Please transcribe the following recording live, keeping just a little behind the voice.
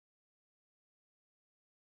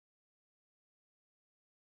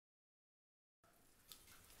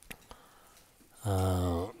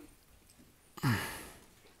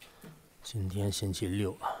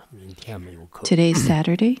Today is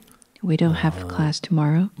Saturday. We don't have class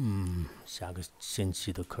tomorrow. And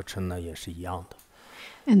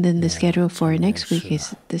then the schedule for next week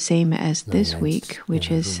is the same as this week, which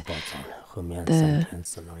is the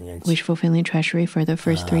wish-fulfilling treasury for the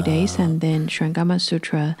first 3 days, and then Surangama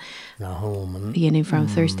Sutra beginning from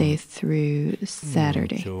Thursday through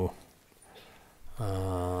Saturday.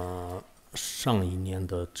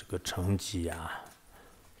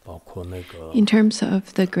 In terms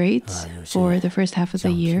of the grades for the first half of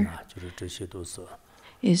the year,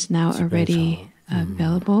 is now already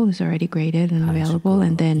available, is already graded and available,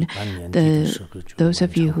 and then those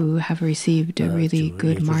of you who have received really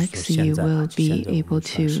good marks, you will be able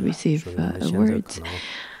to receive awards.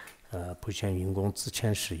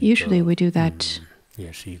 Usually we do that,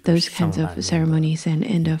 those kinds of ceremonies and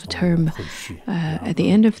end of term at the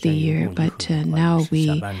end of the year, but now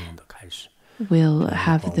we will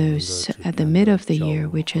have those at the mid of the year,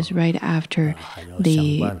 which is right after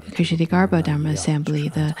the Kshitigarbha Dharma Assembly,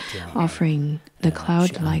 the offering, the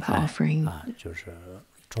cloud-like offering.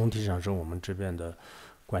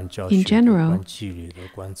 In general,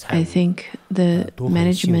 I think the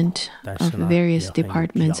management of various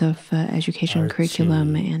departments of education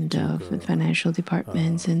curriculum and of financial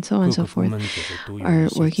departments and so on and so forth are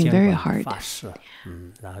working very hard.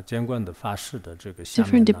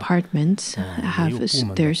 Different departments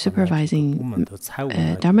have their supervising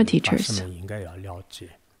Dharma teachers.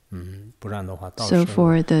 So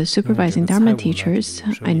for the supervising Dharma teachers,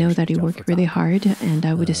 I know that you work really hard, and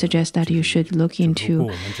I would suggest that you should look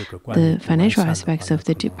into the financial aspects of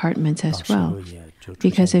the departments as well.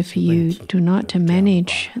 Because if you do not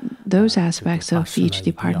manage those aspects of each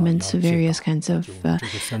department's various kinds of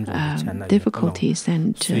difficulties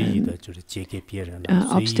and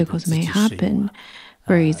obstacles may happen.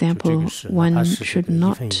 For example, one should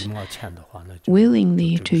not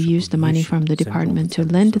willingly to use the money from the department to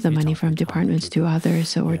lend the money from departments to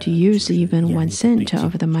others, or to use even 1 cent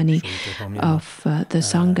of the money of the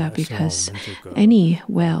Sangha, because any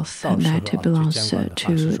wealth that belongs to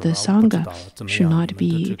the Sangha should not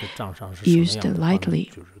be used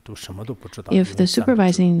lightly. If the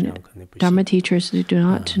supervising Dharma teachers do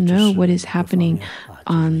not know what is happening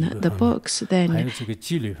on the books, then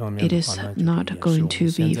it is not going to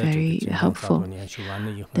be very helpful.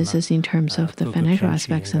 This is in terms of the financial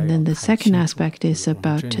aspects. And then the second aspect is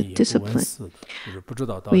about discipline.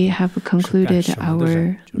 We have concluded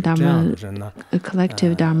our Dharma,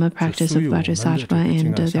 collective Dharma practice of Bodhisattva,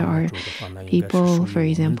 and there are people, for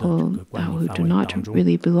example, who do not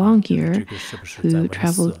really belong here, who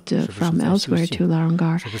traveled from elsewhere to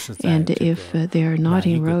Larangar, and if they are not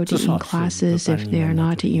enrolled in classes, if they are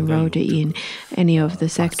not enrolled in any of the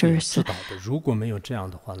sectors,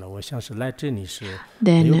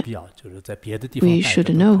 then we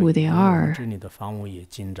should know who they are.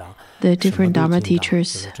 The different Dharma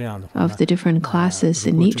teachers of the different classes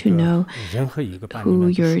need to know who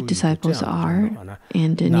your disciples are,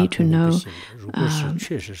 and need to know,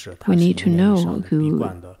 we need to know who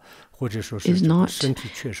is not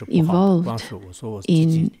involved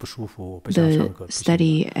in the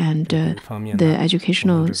study and the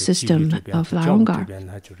educational system of Larangar.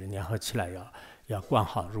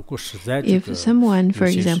 If someone, for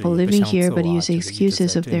example, living here but use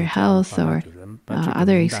excuses of their health or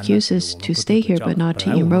other excuses to stay here but not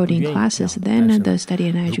to enroll in classes, then the study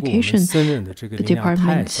and education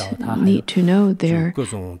departments need to know their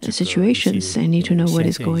situations and need to know what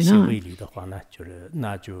is going on.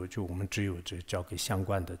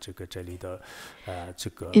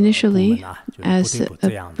 Initially, as a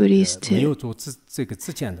Buddhist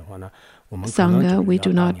Sangha, we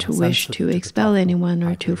do not wish to expel anyone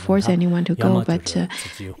or to force anyone to go, but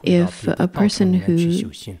if a person who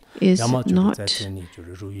is not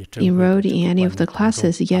enrolled in any of the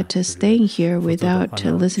classes yet staying here without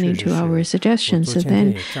listening to our suggestions,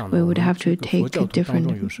 then we would have to take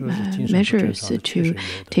different measures to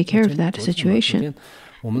take care of that situation.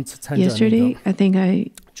 Yesterday, I think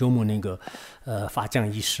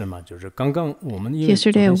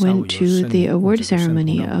Yesterday I went to the award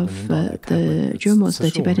ceremony of the Jumos,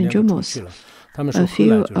 the Tibetan Jumos. A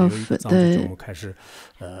few of the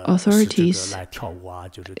authorities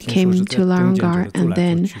came to Larangar, and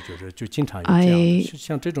then I,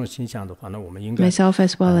 myself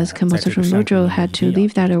as well as Khenpo Sotrung Lodro, had to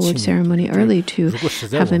leave that award ceremony early to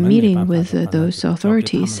have a meeting with those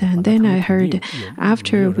authorities. And then I heard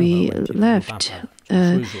after we left,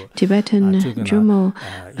 Tibetan Jumo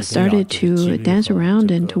started to dance around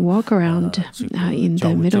and to walk around in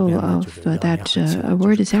the middle of that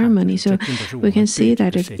award ceremony. So we can see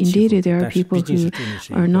that indeed there are people who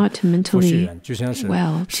are not mentally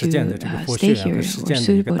well to stay here or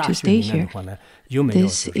suitable to stay here.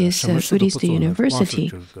 This is a Buddhist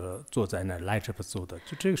university.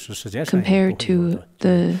 Compared to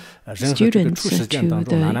the students to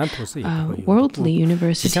the worldly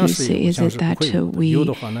universities, is it that we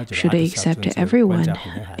should accept everyone?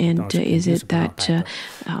 And is it that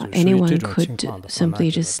anyone could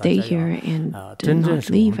simply just stay here and not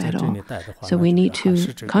leave at all? So we need to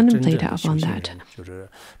contemplate upon that.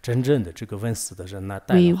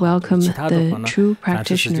 We welcome the true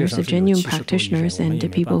practitioners, the genuine practitioners, and the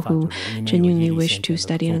people who genuinely wish to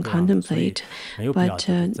study and contemplate. But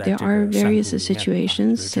there are various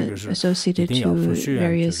situations associated to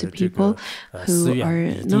various people who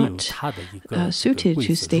are not suited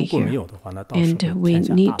to stay here. And we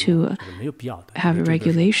need to have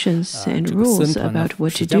regulations and rules about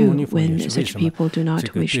what to do when such people do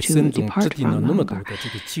not wish to depart from Anga.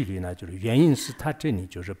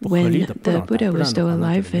 When the Buddha was still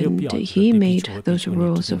alive and he made those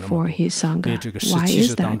rules for his Sangha, why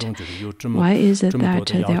is that? Why is it that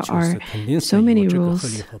there are so many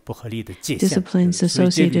rules, disciplines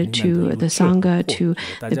associated to the Sangha, to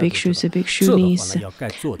the bhikshus, the bhikshunis,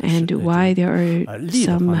 and why there are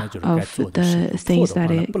some of the things that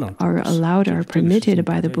are allowed are permitted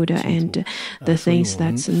by the Buddha and the things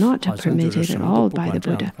that's not permitted at all by the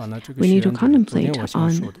Buddha? We need to contemplate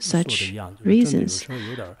on such reasons.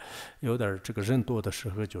 If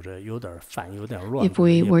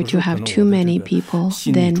we were to have too many people,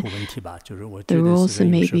 then the rules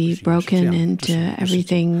may be broken and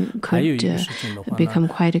everything could become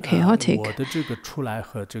quite chaotic.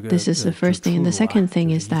 This is the first thing. And the second thing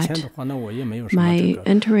is that my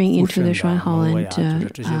entering into the shrine hall and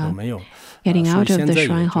getting out of the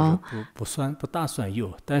shrine hall,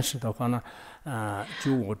 in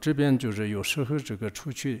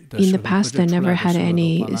the past, I never had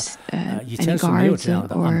any guards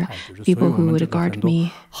or people who would guard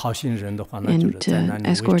me and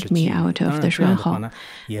escort me out of the shrine hall.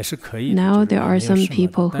 Now there are some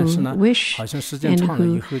people who wish and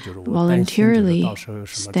who voluntarily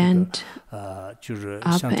stand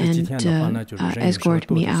up and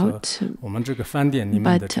escort me out,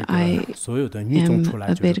 but I am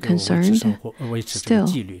a bit concerned still,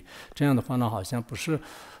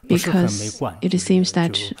 because it seems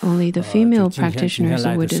that only the female practitioners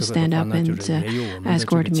would stand up and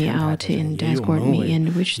escort me out and escort me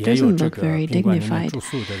in, which doesn't look very dignified.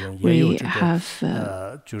 We have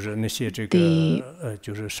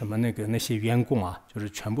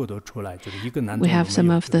we have some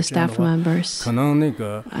of the staff members at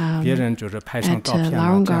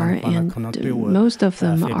Larangar, and most of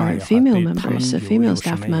them are female members, female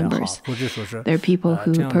staff members. There are people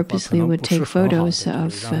who purposely would take photos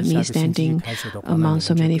of me standing among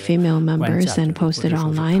so many female members and post it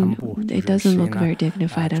online. It doesn't look very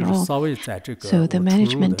dignified at all. So the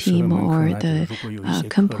management team or the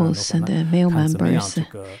couples and the male members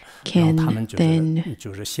can then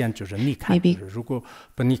maybe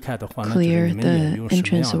clear the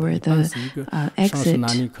entrance or the exit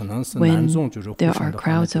when there are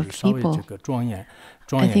crowds of people.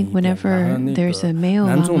 I think whenever there's a male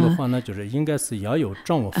lama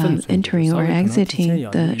entering or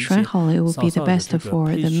exiting the shrine hall, it will be the best for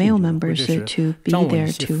the male members to be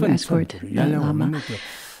there to escort the lama.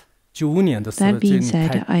 That being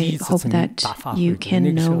said, I hope that you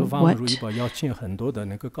can know what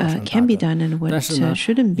can be done and what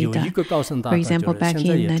shouldn't be done. For example, back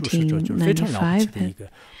in 1995, there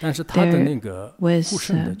was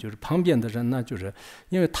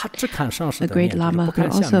a great Lama who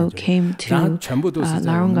also came to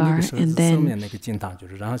Larangar, and then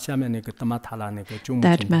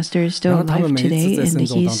that master is still alive today, and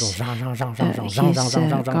his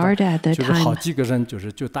guard at the time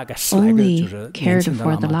only cared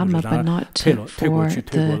for the Lama, but not for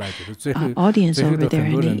the audience over there.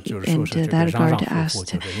 And that guard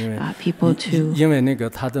asked people to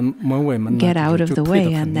get out of the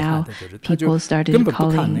way, and now people started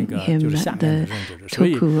calling him the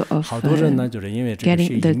Tuku of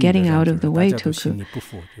getting out of the way Tuku.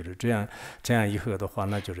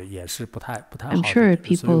 I'm sure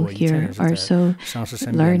people here are so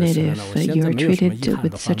learned. If you're treated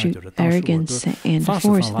with such arrogance and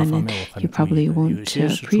force, then then you probably won't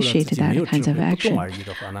appreciate that kinds of action.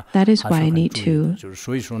 That is why I need to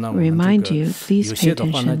remind you, please pay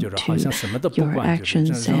attention to your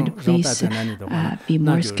actions and please be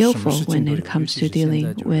more skillful when it comes to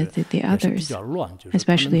dealing with the others,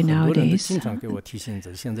 especially nowadays.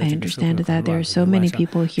 I understand that there are so many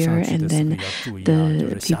people here, and then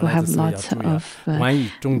the people have lots of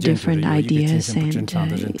different ideas, and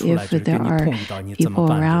if there are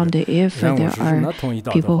people around, if there are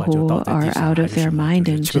people who are out of their mind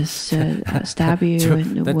and just stab you,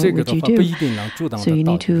 and what would you do? So you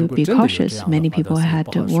need to be cautious. Many people had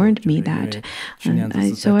warned me that.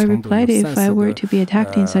 And so I replied, if I were to be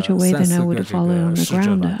attacked in such a way, then I would fall on the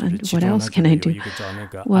ground. And what else can I do?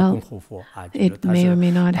 Well, it may or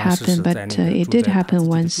may not happen, but it did happen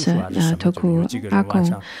once. Toku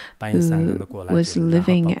Akong, who was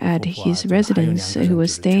living at his residence, who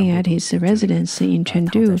was staying at his residence in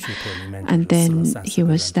Chengdu, and then he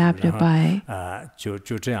was stabbed by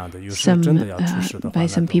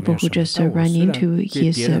some people who just ran into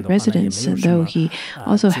his residence, though he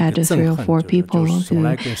also had 3 or 4 people who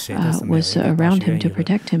was around him to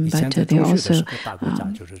protect him, but they also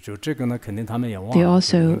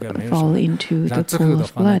fall into the pool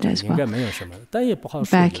of blood as well.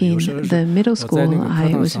 Back in the middle school,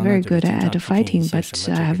 I was very good at fighting, but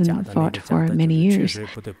I haven't fought for many years,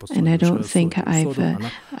 and I don't think I've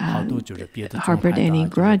harbored any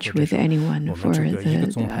grudge with anyone for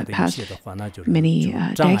the past many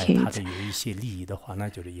decades.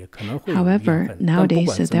 However,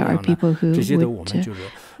 nowadays there are people who would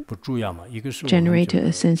generate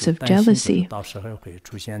a sense of jealousy.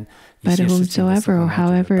 But whomsoever or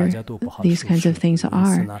however these kinds of things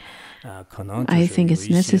are, I think it's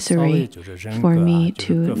necessary for me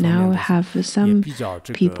to now have some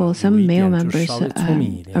people, some male members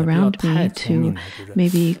around me to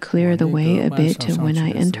maybe clear the way a bit when I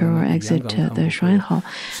enter or exit the shrine hall.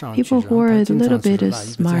 People who are a little bit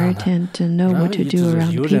smart and know what to do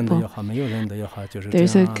around people.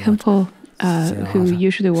 There's a Kempo who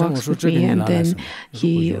usually walks with me, and then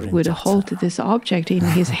he would hold this object in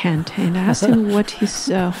his hand, and I asked him what he's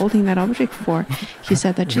holding that object for. He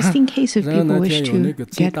said that just in case if people wish to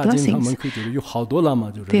get blessings.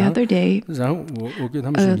 The other day, a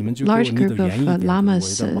large group of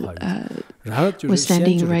lamas was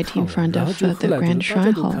standing right in front of the Grand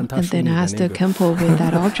Shrine Hall, and then I asked the Kempo with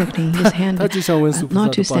that object in his hand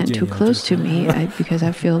not to stand too close to me because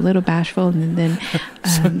I feel a little bashful, and then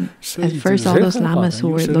at first all those lamas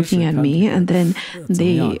were looking at me, and then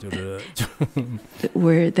they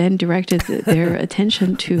were then directed their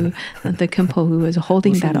attention to the Kempo who was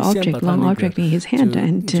holding that object, long object in his hand,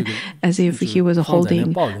 and as if he was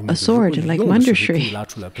holding a sword like Manjushri.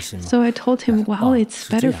 So I told him, well, it's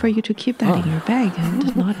better for you to keep that in your bag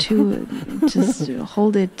and not to just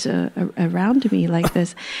hold it around me like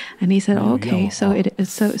this. And he said, okay, so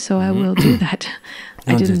I will do that.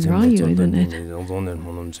 I didn't wrong you, isn't it?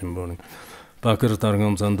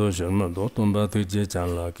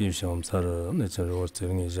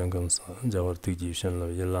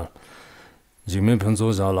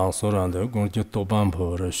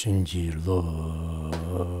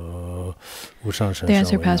 The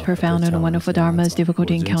unsurpassed, profound, and wonderful Dharmas,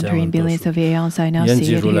 difficulty encountering billions of aeons, I now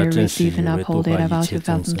see it here, receive and uphold it. I vow to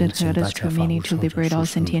fathom the declared its true meaning, to liberate all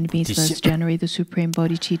sentient beings, thus generate the supreme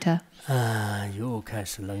bodhicitta.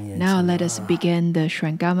 Now let us begin the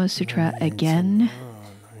Surangama Sutra again.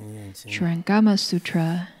 Surangama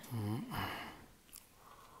Sutra.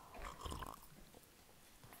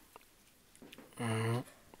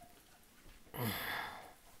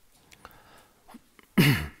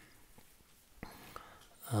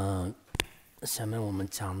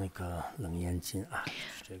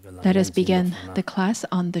 Let us begin the class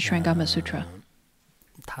on the Surangama Sutra.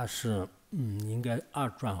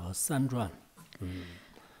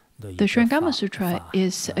 The Surangama Sutra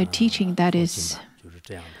is a teaching that is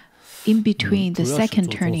in between the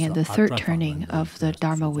second turning and the third turning of the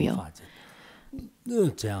Dharma wheel.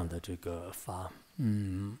 With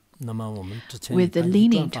the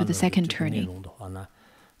leaning to the second turning.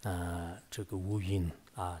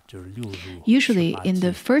 Usually, in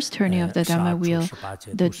the first turning of the Dharma wheel,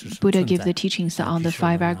 the Buddha gives the teachings on the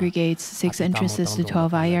 5 aggregates, 6 entrances, the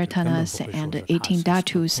 12 ayartanas, and 18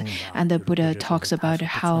 dhatus, and the Buddha talks about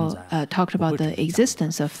talked about the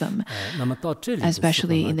existence of them,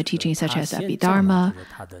 especially in the teachings such as Abhidharma.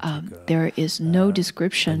 There is no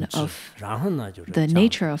description of the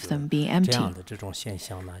nature of them being empty.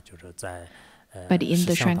 But in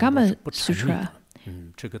the Surangama Sutra,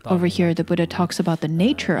 over here, the Buddha talks about the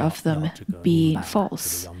nature of them being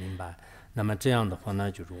false.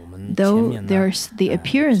 though there's the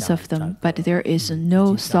appearance of them, but there is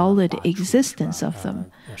no solid existence of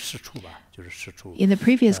them. In the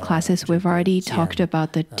previous classes, we've already talked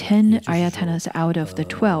about the 10 ayatanas out of the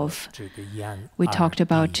 12. We talked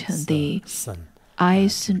about the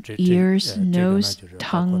eyes, ears, nose,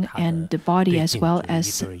 tongue, and the body, as well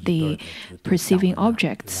as the perceiving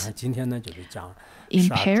objects. In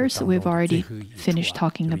pairs, we've already finished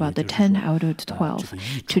talking about the 10 out of 12.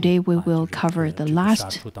 Today, we will cover the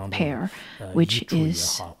last pair, which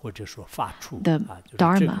is the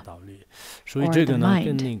Dharma, or the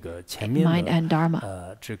mind and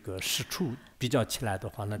Dharma.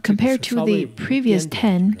 Compared to the previous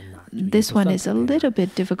 10, this one is a little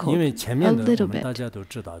bit difficult, a little bit.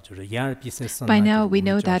 By now, we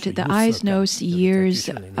know that the eyes, nose,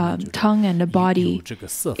 ears, tongue, and the body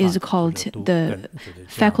is called the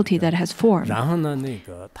faculty that has form.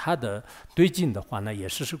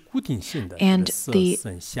 And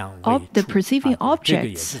the perceiving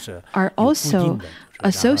objects are also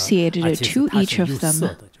associated to each of them.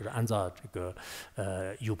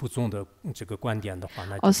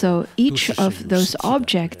 Also, each of those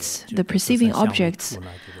objects, the perceiving objects,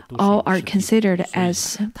 all are considered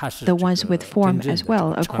as the ones with form as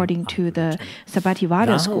well, according to the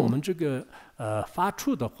Sabbātivāda school.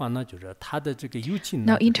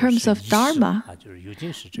 Now, in terms of Dharma,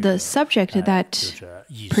 the subject that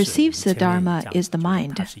perceives the Dharma is the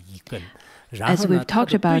mind. As we've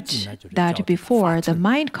talked about that before,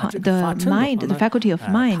 the faculty of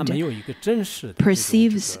mind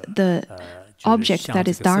perceives the object that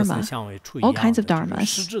is Dharma, all kinds of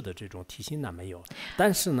Dharmas.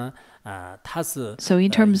 So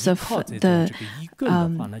in terms of the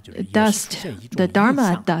dust, the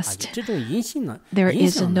Dharma dust, there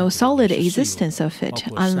is no solid existence of it,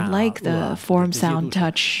 unlike the form, sound,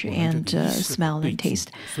 touch, and smell and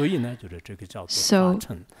taste. So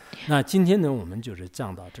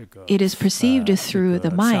it is perceived through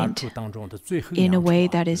the mind in a way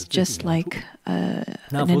that is just like an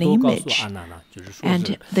image.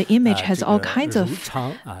 And the image has all kinds of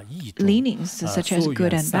leanings, such as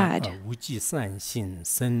good and bad.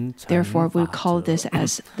 Therefore, we call this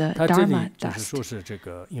as the Dharma dust.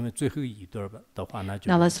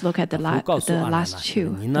 Now let's look at the last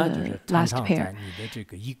two, the last pair.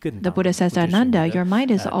 The Buddha says, Ananda, your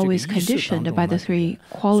mind is always conditioned by the three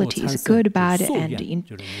qualities, good, bad, and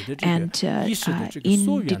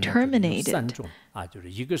indeterminated,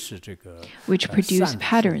 which produce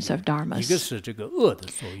patterns of dharmas.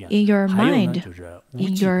 In your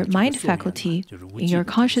mind faculty, in your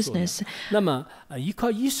consciousness, there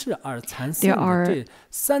are the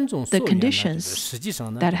conditions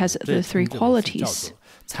that has the three qualities,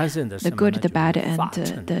 the good, the bad, and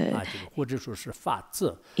the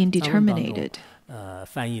indeterminated.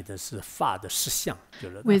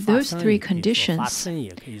 With those three conditions,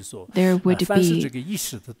 there would be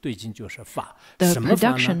the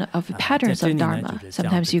production of patterns of Dharma.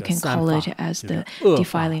 Sometimes you can call it as the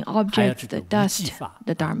defiling object, the dust,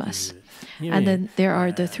 the Dharmas. And then there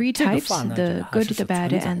are the three types, the good, the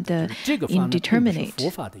bad, and the indeterminate.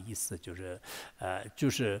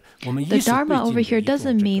 The Dharma over here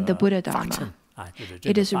doesn't mean the Buddha Dharma.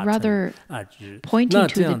 It is rather pointing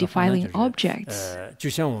to the defiling objects, the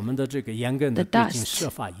dust.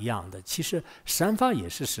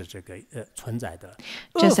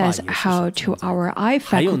 Just as how to our eye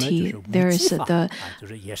faculty there is the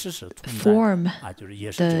form,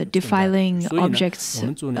 the defiling objects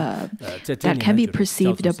that can be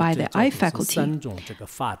perceived by the eye faculty.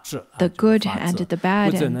 The good and the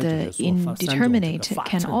bad and the indeterminate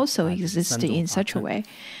can also exist in such a way.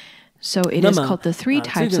 So it is called the three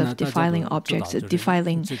types of defiling objects,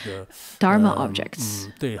 defiling Dharma objects,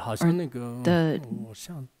 or the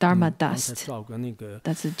Dharma dust.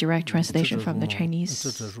 That's a direct translation from the Chinese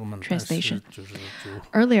translation.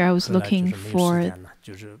 Earlier, I was looking for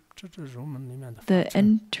the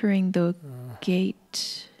entering the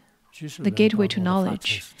gate, the gateway to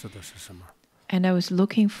knowledge. And I was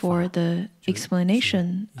looking for the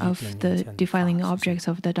explanation of the defiling objects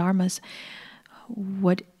of the Dharmas.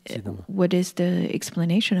 What is the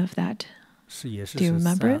explanation of that? Do you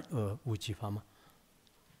remember it?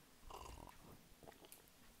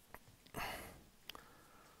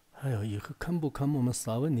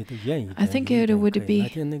 I think it would be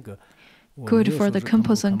good for the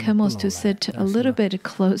Khenpos and Khemos to sit a little bit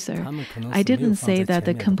closer. I didn't say that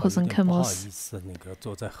the Khenpos and Khemos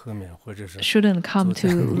shouldn't come to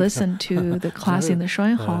listen to the class in the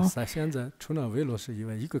shrine hall.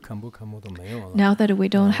 Now that we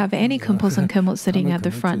don't have any Khenpos and Khemos sitting at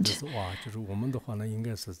the front,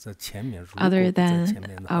 other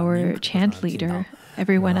than our chant leader,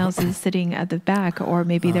 everyone else is sitting at the back, or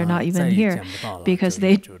maybe they're not even here because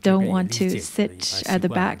they don't want to sit at the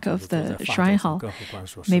back of the shrine hall.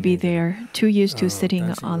 Maybe they're too used to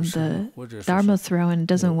sitting on the Dharma throne and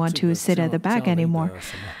doesn't want to sit at the back anymore.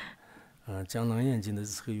 I've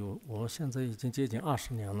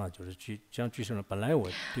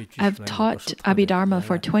taught Abhidharma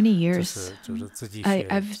for 20 years.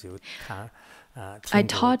 I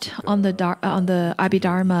taught on the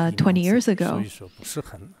Abhidharma 20 years ago,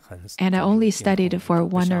 and I only studied for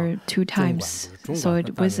 1 or 2 times, so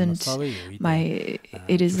it isn't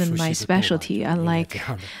my specialty, unlike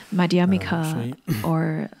Madhyamika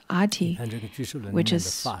or Ati, which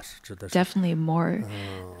is definitely more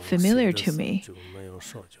familiar to me.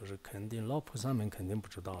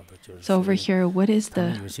 So over here, what is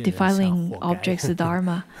the defiling objects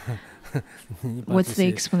Dharma? What's the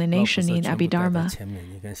explanation in Abhidharma?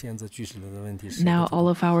 Now all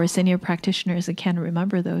of our senior practitioners can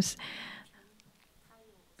remember those.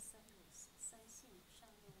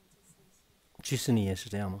 居士你也是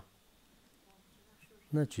这样吗？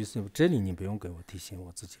那居士这里你不用给我提醒，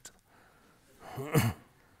我自己知道。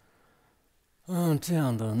这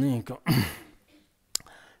样的那个，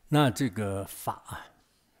那这个法，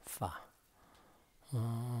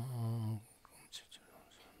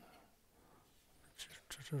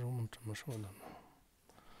这种怎么说的呢？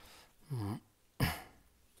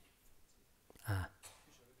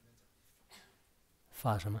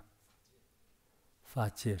法什么？法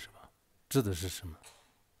界是吧？指的是什么？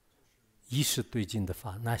一是对境的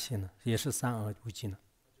法，那些呢？也是三而无尽呢？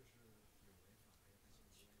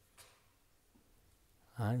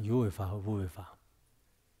有为法和无为法。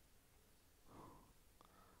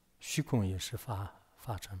虚空也是法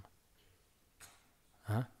尘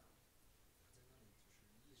吗？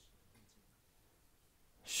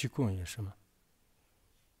虚空也是吗？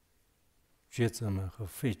抉择门和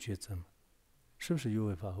非抉择门，是不是有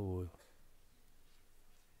为法和无为法？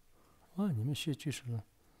哇，你们学居士论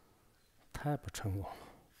太不成功了。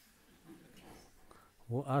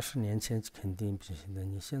我20年前肯定不行的，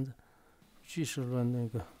你现在居士论那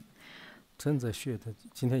个正在学的，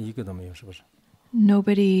今天一个都没有，是不是？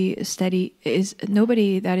 Nobody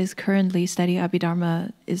that is currently studying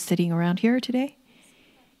Abhidharma is sitting around here today.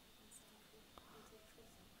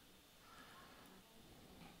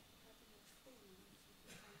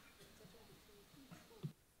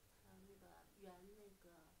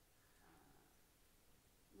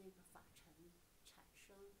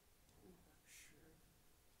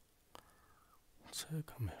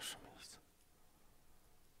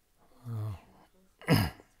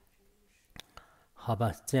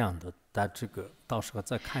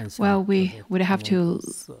 Well, we would have to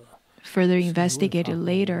further investigate it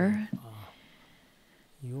later.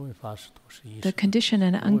 The conditioned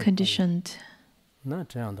and unconditioned.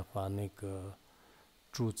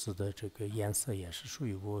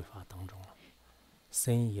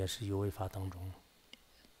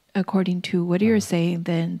 According to what you're saying,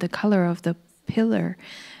 then the color of the pillar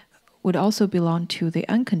would also belong to the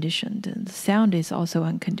unconditioned, and the sound is also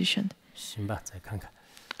unconditioned.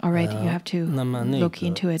 All right, you have to look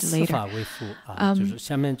into it later.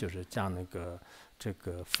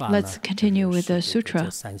 Let's continue with the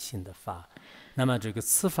sutra.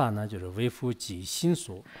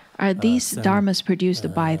 Are these dharmas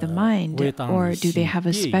produced by the mind, or do they have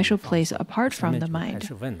a special place apart from the mind?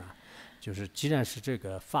 就是既然是这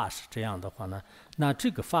个法是这样的话呢，那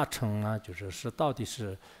这个法成呢，就是到底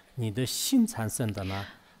是你的心产生的呢？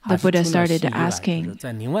 The Buddha started asking,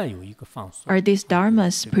 are these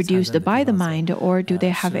dharmas produced by the mind, or do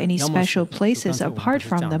they have any special places apart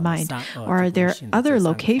from the mind, or are there other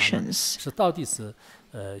locations? All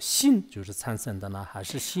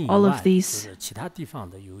of these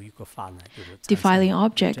defiling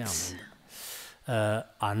objects,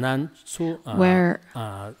 where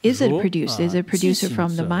is it produced? Is it produced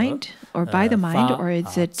from the mind, or by the mind, or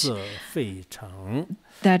is it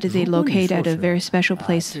that they locate at a very special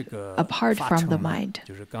place apart from the mind.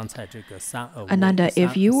 Ananda,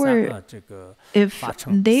 if they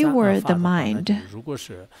were the mind,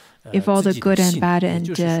 if all the good and bad and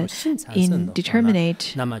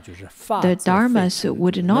indeterminate, the dharmas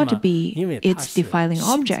would not be its defiling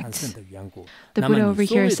objects. The Buddha over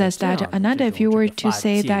here says that, Ananda, if you were to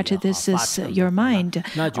say that this is your mind,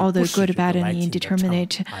 all the good, bad, and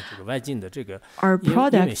indeterminate are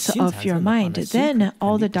products of your mind, then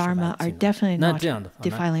all the dharma are definitely not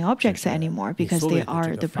defiling objects anymore, because they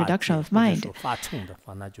are the production of mind.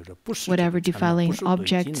 Whatever defiling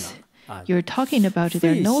objects you're talking about,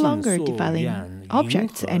 they're no longer defiling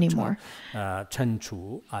objects anymore. In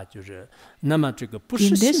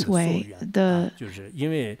this way, the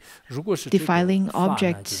defiling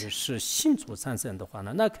objects,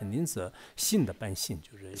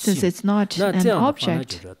 since it's not an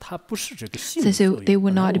object, since they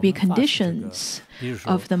would not be conditions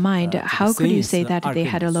of the mind, how could you say that they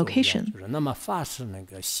had a location?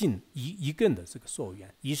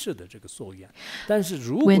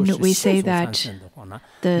 When we say that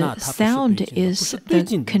the sound is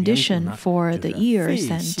the condition for the ears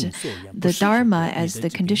and the dharma as the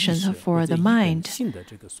conditions for the mind,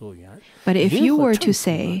 but if you were to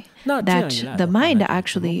say that the mind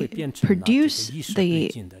actually produced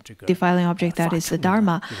the defiling object that is the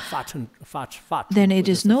dharma, then it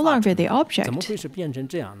is no longer the object.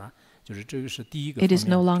 It is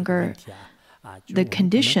no longer the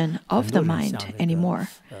condition of the mind anymore.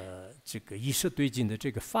 The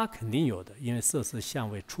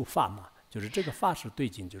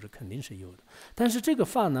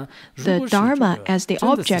dharma as the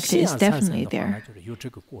object is definitely there.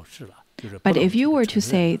 But if you were to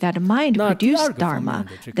say that mind produced dharma,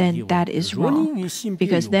 then that is wrong,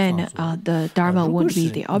 because then the dharma wouldn't be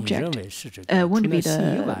the object, wouldn't be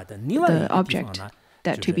the object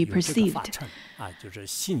that to be perceived.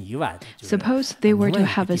 Suppose they were to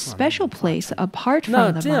have a special place apart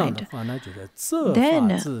from the mind,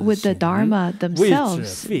 then would the dharma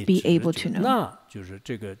themselves be able to know?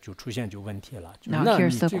 Now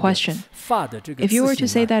here's the question. If you were to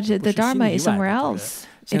say that the dharma is somewhere else,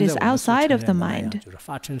 it is outside of the mind,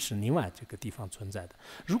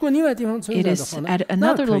 it is at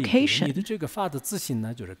another location,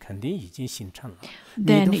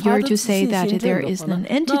 then you're to say that there is an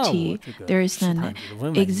entity, there is an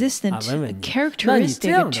existent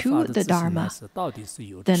characteristic to the dharma.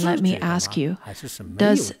 Then let me ask you,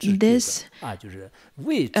 does this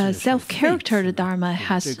self-character dharma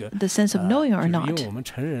has the sense of knowing or not?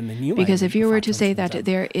 Because if you were to say that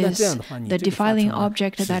there is the defiling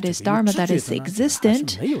object that is dharma that is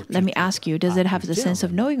existent, let me ask you, does it have the sense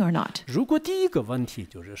of knowing or not?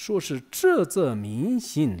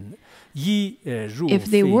 If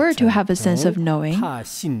they were to have a sense of knowing,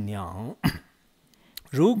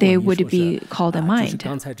 they would be called a mind.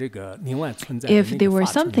 If they were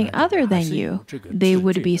something other than you, they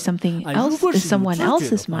would be something else, someone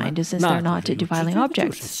else's mind, since they're not defiling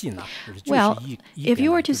objects. Well, if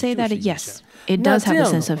you were to say that, yes, it does have a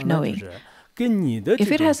sense of knowing.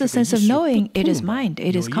 If it has a sense of knowing, it is mind,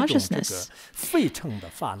 it is consciousness.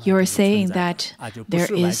 You're saying that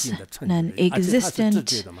there is an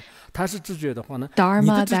existent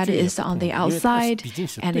dharma that is on the outside,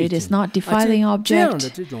 and it is not defiling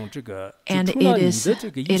object, and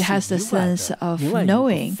it has the sense of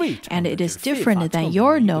knowing, and it is different than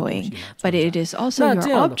your knowing, but it is also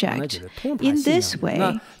your object. In this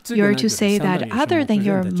way, you're to say that other than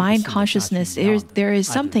your mind consciousness, there is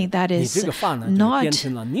something that is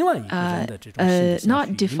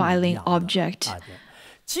not defiling object.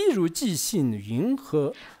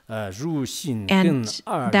 And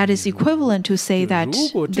that is equivalent to say that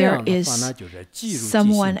there is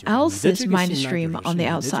someone else's mind stream on the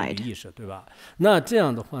outside.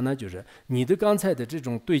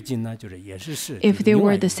 If they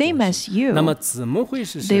were the same as you,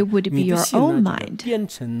 they would be your own mind.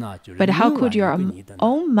 But how could your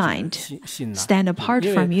own mind stand apart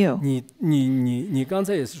from you?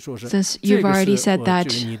 Since you've already said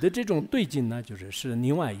that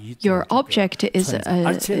your object is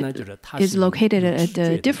located at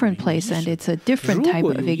a different place, and it's a different type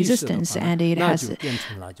of existence, and it has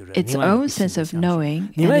its own sense of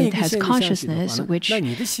knowing, and it has consciousness, which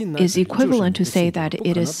is equivalent to say that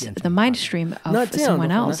it is the mind stream of someone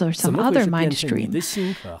else or some other mind stream.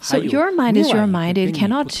 So your mind is your mind, it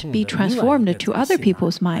cannot be transformed to other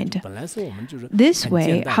people's mind. This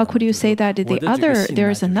way, how could you say that there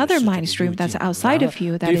is another mind stream that's outside of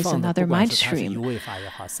you that is another mind stream?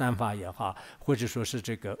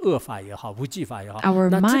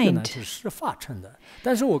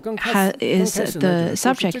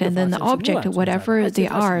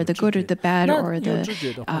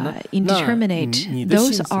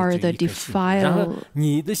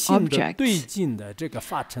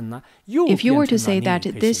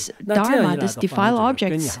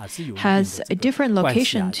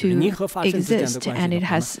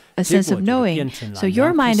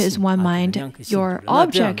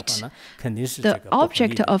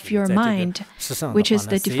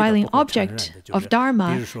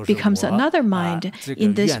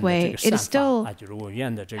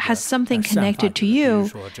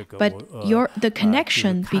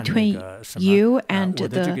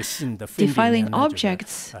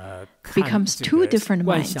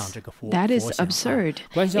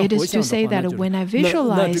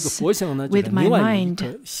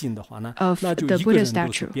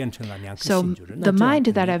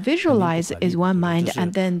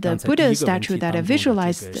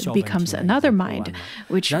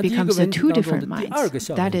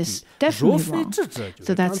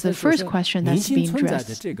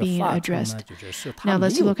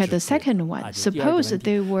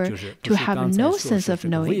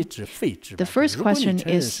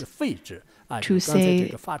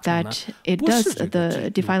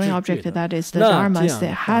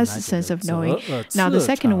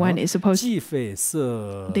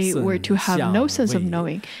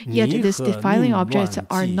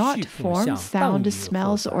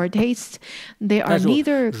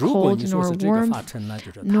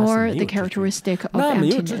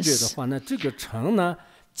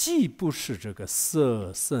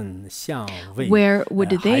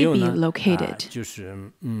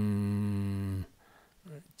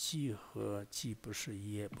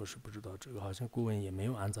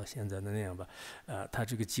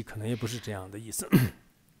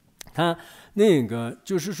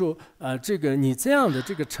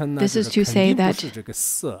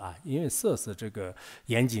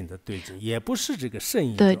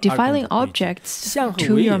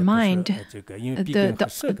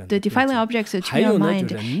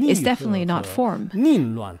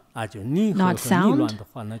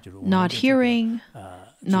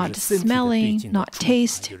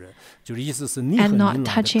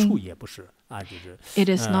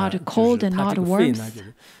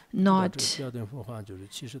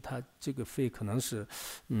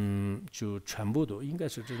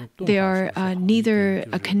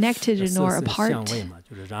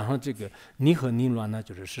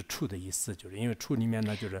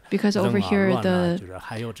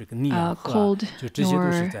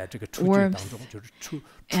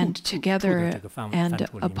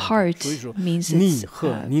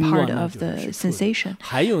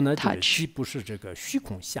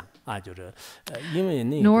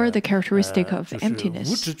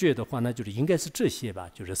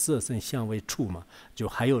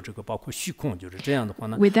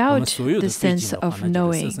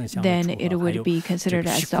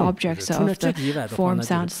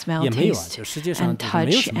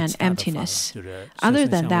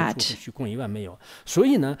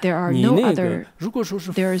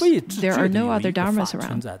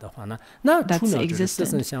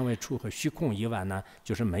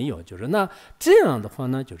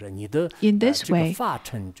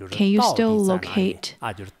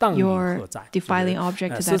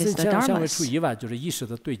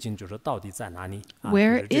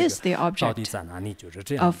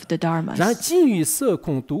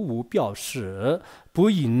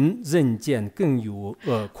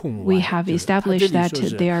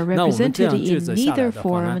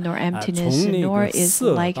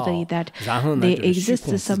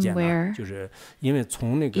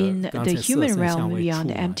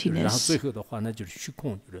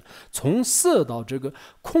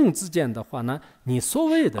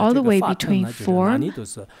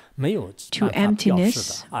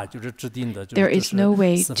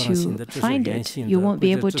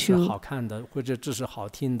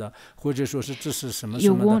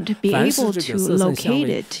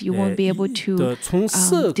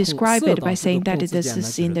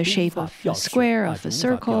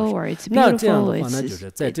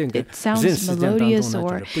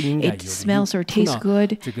 it smells or tastes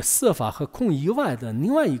good. 这个色法和空以外的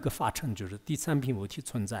另外一个法称，就是第三品物体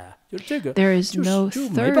存在啊，就是这个 There is no 就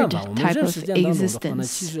没办 third 法。我们 type 认 of 识见当中的话呢，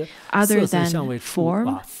其 existence 实 other 色声香 than 味触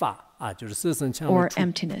form. 法 or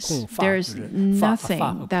emptiness. There's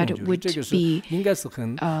nothing that would be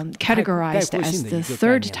categorized as the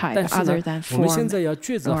third type other than form or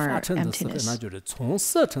emptiness.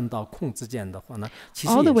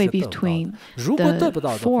 All the way between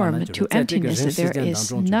the form to emptiness, there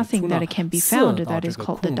is nothing that can be found that is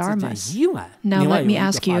called the dharmas. Now let me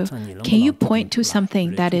ask you, can you point to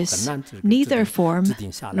something that is neither form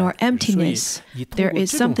nor emptiness? There is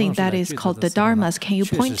something that is called the dharmas. Can you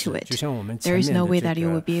point to it? There is no way that you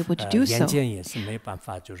will be able to do so.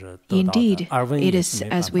 Indeed, it is,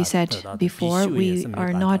 as we said before, we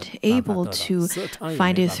are not able to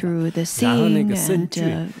find it through the seeing, and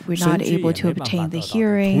we're not able to obtain the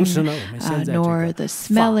hearing, nor the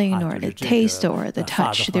smelling, nor the taste, or the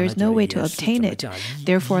touch. There is no way to obtain it.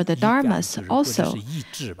 Therefore, the dharmas also,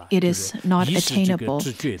 it is not attainable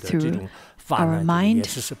through our mind,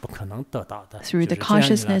 through the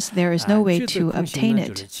consciousness. There is no way to obtain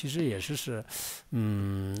it.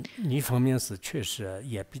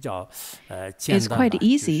 It's quite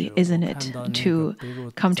easy, isn't it, to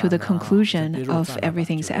come to the conclusion of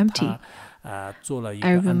everything's empty. I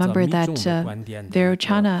remember that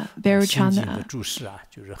Vairocana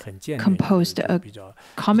composed a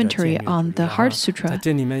commentary on the Heart Sutra,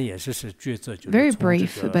 very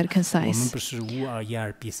brief but concise.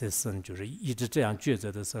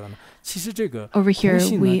 Over here,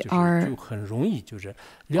 we are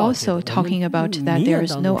also talking about that there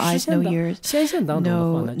is no eyes, no ears, no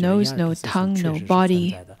nose, no tongue, no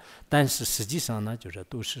body. This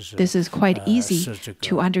is quite easy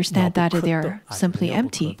to understand that they are simply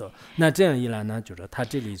empty. In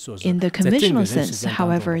the conventional sense,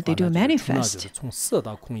 however, they do manifest.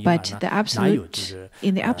 But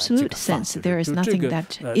in the absolute sense, there is nothing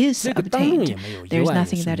that is obtained. There is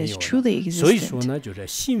nothing that is truly existent.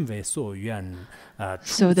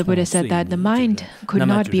 So the Buddha said that the mind could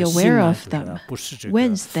not be aware of them.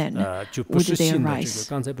 Whence then would they arise?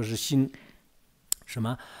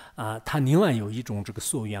 它另外有一种这个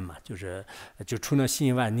所缘嘛，就除了心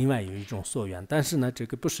以外，另外有一种所缘，但是呢，这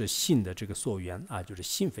个不是心的这个所缘啊，就是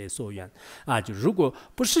心非所缘啊，就如果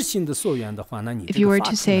不是心的所缘的话，那你 If you were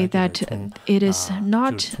to say that it is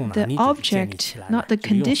not the object, not the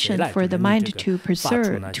condition for the mind to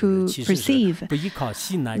perceive,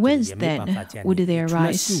 whence then would they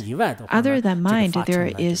arise? Other than mind,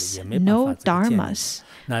 there is no dharmas.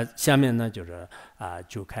 那下面呢，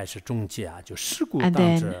就开始中介啊，就事故 And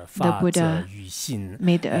then the Buddha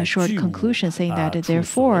made a short conclusion saying that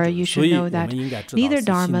therefore you should know that neither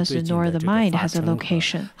dharmas nor the mind has a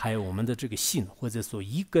location. 还有我们的这个心或者所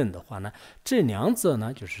依根的话呢，这两者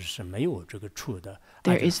呢是没有这个处的。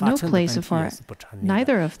 There is no place for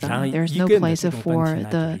neither of them. There is no place for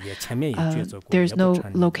the. There is no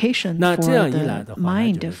location for the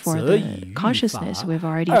mind, for the consciousness. We've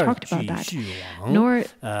already talked about that. Nor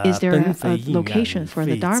is there a location for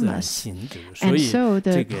the dharmas. And so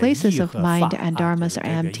the places of mind and dharmas are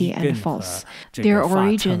empty and false. Their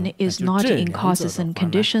origin is not in causes and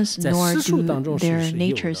conditions, nor do their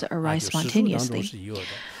natures arise spontaneously.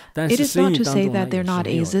 It is not to say that they're not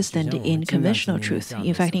existent in conventional truth.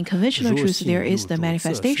 In fact, in conventional truth, there is the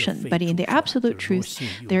manifestation. But in the absolute truth,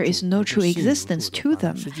 there is no true existence to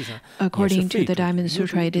them. According to the Diamond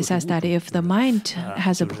Sutra, it says that if the mind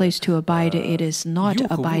has a place to abide, it is not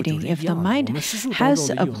abiding. If the mind has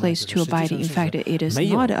a place to abide, in fact, it is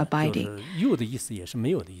not abiding. The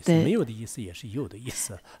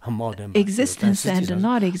existence and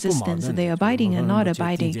not-existence, the abiding and not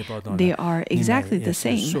abiding, they are exactly the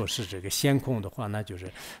same. It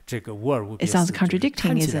sounds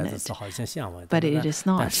contradicting, isn't it? But it is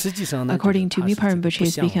not. According to Mipa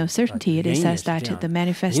Rinpoche, speaking of certainty, it says that the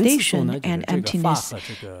manifestation and emptiness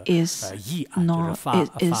is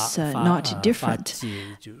not different.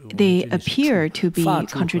 They appear to be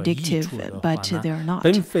contradictive, but they are not.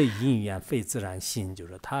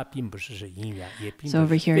 So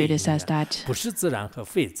over here it says that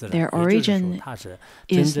their origin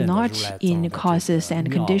is not in causes and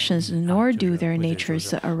conditions, nor do their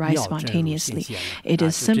natures arise spontaneously. It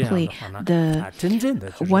is simply the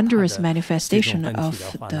wondrous manifestation of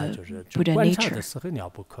the Buddha nature.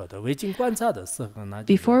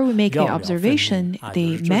 Before we make the observation,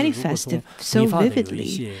 they manifest so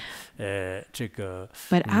vividly.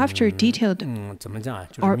 But after detailed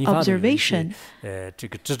observation,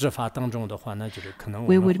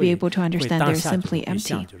 we would be able to understand they're simply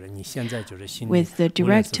empty. With the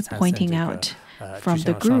direct pointing out from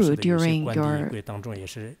the Guru during your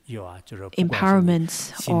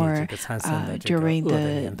empowerments or during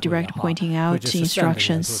the direct pointing out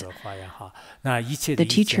instructions. The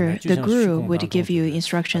teacher, the Guru, would give you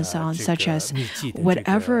instructions on such as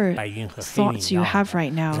whatever thoughts you have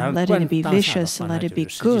right now, let it be vicious, let it be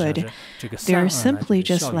good. They're simply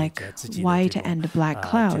just like white and black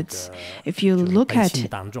clouds. If you look at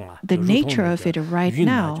the nature of it right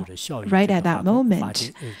now, right at that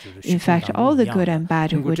moment, in fact, all the good and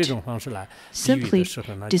bad would simply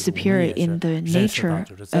disappear in the nature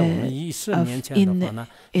in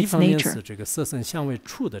its nature.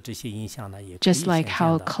 Just like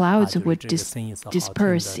how clouds would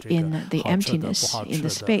disperse in the emptiness, in the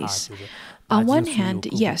space. On one hand,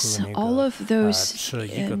 yes, all of those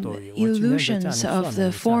illusions of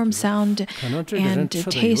the form, sound, and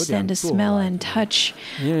taste and smell and touch,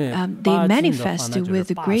 they manifest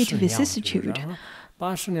with great vicissitude.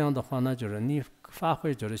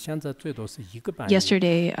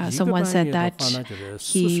 Yesterday, someone said that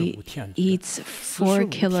he eats 4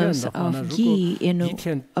 kilos of ghee in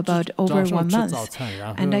about over 1 month.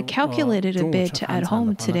 And I calculated a bit at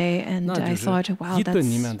home today, and I thought, wow,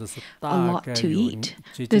 that's a lot to eat.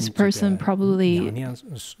 This person probably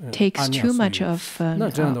takes too much of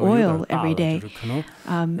oil every day.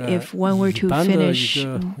 If one were to finish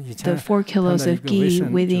the 4 kilos of ghee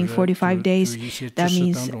within 45 days, that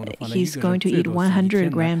means he's going to eat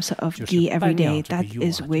 100 grams of ghee every day. That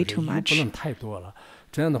is way too much.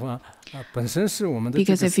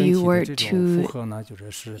 Because if you were to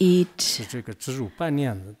eat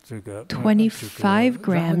 25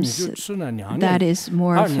 grams, that is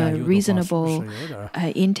more of a reasonable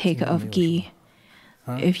intake of ghee.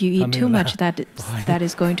 If you eat too much, that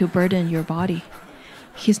is going to burden your body.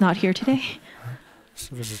 He's not here today.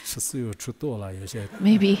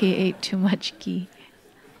 Maybe he ate too much ghee.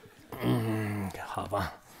 好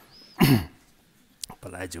吧，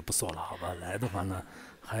本来就不说了，好吧。来的话呢，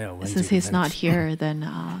还要问几个问 Since 题。 he's not here, then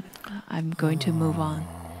I'm going to move on.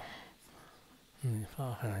 发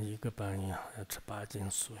好像1个半月要吃8斤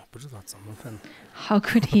素，不知道怎么分。 How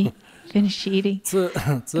could he finish eating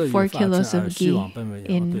 4 kilos of ghee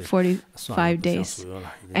in 45 days?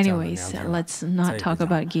 Anyways, let's not talk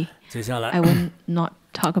about ghee. I will not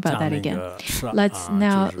talk about that again. Let's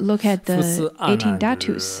now look at the 18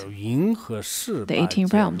 dhatus, the 18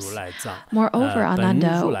 realms. Moreover,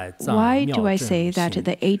 Ananda, why do I say that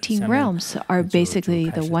the 18 realms are basically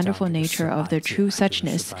the wonderful nature of the true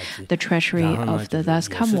suchness, the treasury of the thus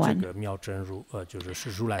come one?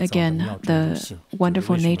 Again, the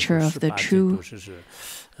wonderful nature of the true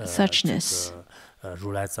suchness,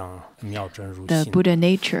 the Buddha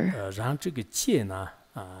nature.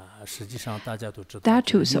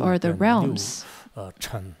 Dhatus are the realms.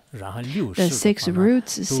 The 6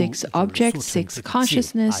 roots, 6 objects, 6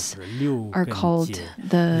 consciousness are called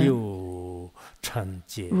the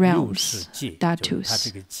realms,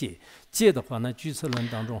 dhatus.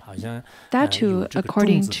 Dhatu,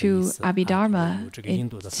 according to Abhidharma,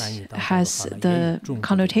 it has the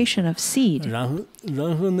connotation of seed.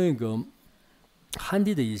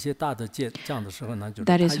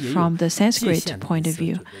 That is from the Sanskrit point of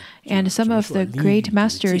view. And some of the great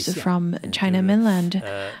masters from China mainland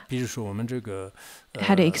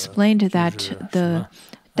had explained that the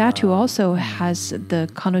Dhatu also has the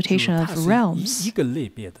connotation of realms.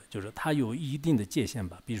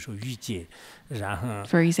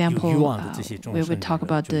 For example, we would talk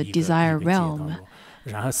about the desire realm,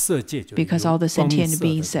 because all the sentient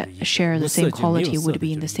beings that share the same quality would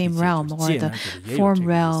be in the same realm, or the form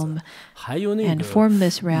realm and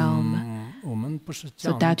formless realm.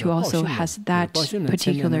 So Dhatu also has that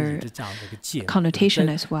particular connotation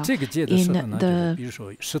as well. In the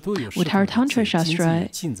Uttara Tantra Shastra,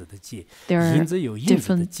 there are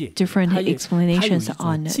different explanations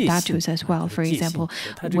on Dhatus as well. For example,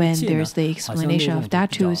 when there's the explanation of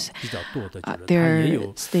Dhatus,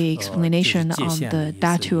 there's the explanation on the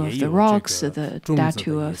Dhatu of the rocks, the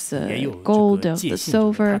Dhatu of the gold, of the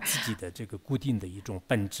silver,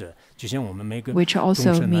 which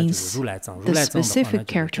also means the specific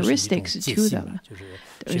characteristics to them,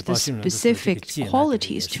 the specific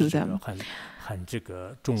qualities to them.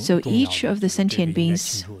 So each of the sentient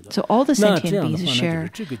beings, so all the sentient beings share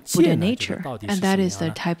Buddha nature, and that is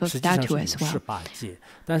the type of dhatu as well.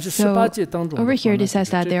 So over here it says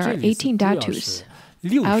that there are 18 dhatus,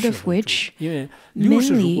 out of which,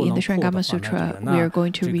 mainly in the Surangama Sutra, we are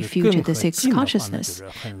going to refute the 6 consciousness.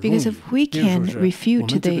 Because if we can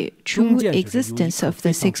refute the true existence of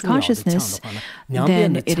the 6 consciousness,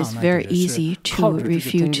 then it is very easy to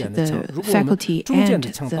refute the faculty and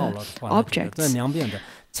the objects.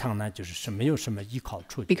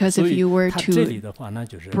 Because if you were to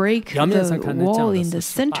break the wall in the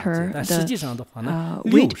center, the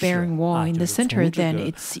weight-bearing wall in the center, then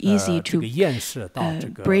it's easy to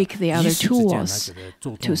break the other two walls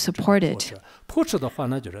to support it. So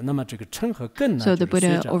the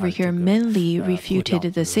Buddha over here mainly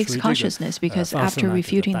refuted the sixth consciousness, because after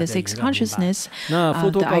refuting the sixth consciousness,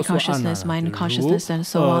 the eye consciousness, mind consciousness, and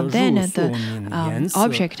so on, then the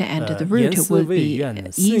object and the root will be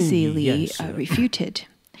easily refuted.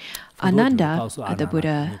 Ananda, the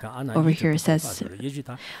Buddha over here says,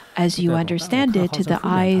 as you understand it, the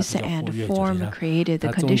eyes and form created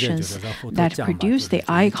the conditions that produce the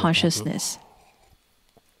eye consciousness.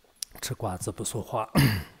 吃瓜子不说话。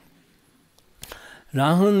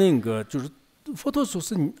然后那个就是佛陀说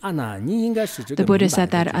是阿难，你应该是这个。The Buddha said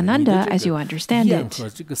that Ananda, as you understand it. 和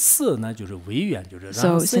这个色呢，就是唯缘，就是。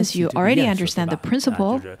So since you already understand the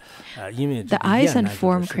principle, the eyes and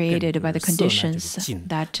form created by the conditions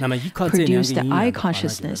that produce the eye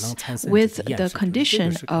consciousness, with the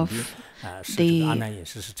condition of the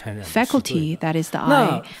faculty, that is the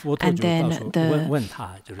eye, and then the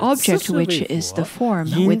object, which is the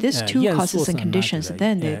form. With these two causes and conditions,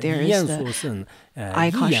 then there is the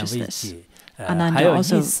eye consciousness. Ananda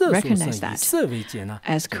also recognized that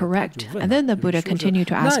as correct. And then the Buddha continued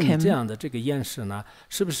to ask him, is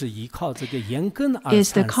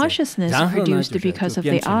the consciousness produced because of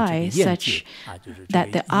the eye such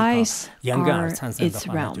that the eyes are its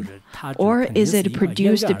realm? Or is it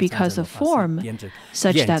produced because of form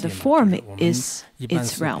such that the form is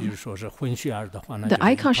its realm? The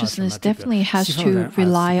eye consciousness definitely has to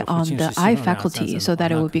rely on the eye faculty so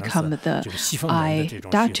that it will become the eye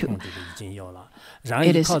dhatu.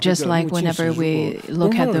 It is just like whenever we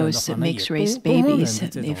look at those mixed-race babies,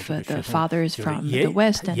 if the father is from the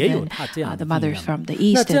West and then the mother is from the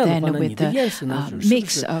East, then with the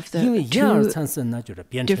mix of the two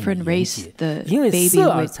different races, the baby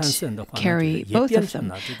would carry both of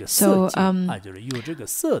them. So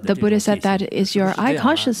the Buddha said that is your eye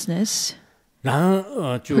consciousness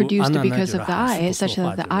produced because of the eye, such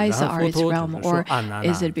that the eyes are its realm, or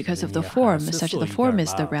is it because of the form, such that the form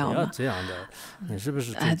is the realm?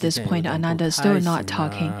 At this point, Ananda is still not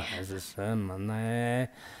talking.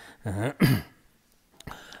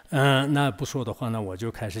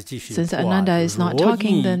 Since Ananda is not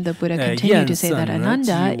talking, then the Buddha continued to say that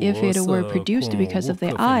Ananda, if it were produced because of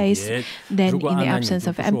the eyes, then in the absence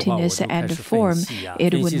of emptiness and form,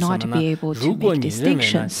 it would not be able to make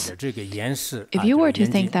distinctions. If you were to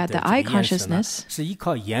think that the eye consciousness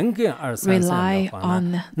rely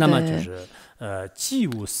on the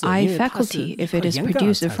eye faculty, if it is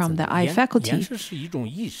produced from the eye faculty,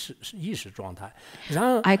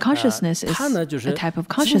 eye consciousness is a type of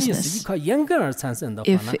consciousness.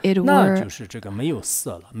 If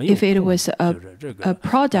it was a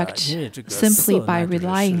product simply by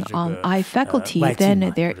relying on eye faculty,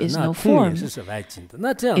 then there is no form.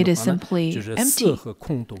 It is simply empty.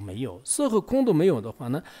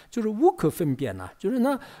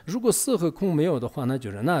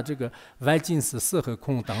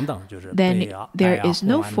 Then there is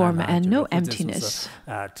no form and no emptiness.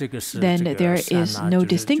 Then there is no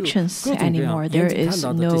distinctions anymore. There is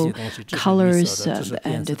no colors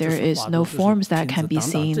and there is no forms that can be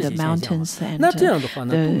seen, the mountains and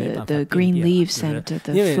the green leaves and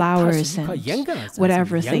the flowers and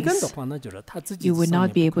whatever things. You would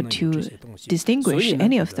not be able to distinguish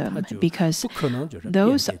any of them, because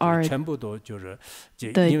those are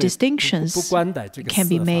the distinctions can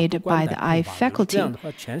be made by the eye faculty.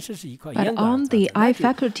 But on the eye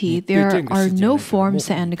faculty, there are no forms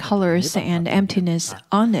and colors and emptiness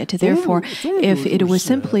on it. Therefore, if it would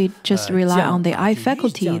simply just rely on the eye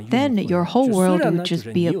faculty, then your whole world would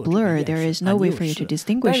just be a blur. There is no way for you to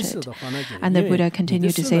distinguish it. And the Buddha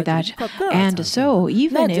continued to say that, and so,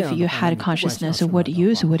 even if you had consciousness, what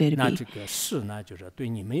use would it be?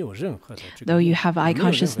 Though you have eye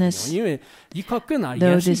consciousness,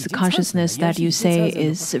 though this consciousness that you say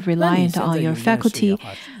is reliant on your faculty,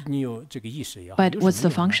 but what's the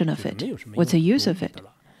function of it? What's the use of it?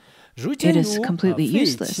 It is completely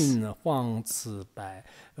useless.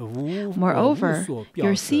 Moreover,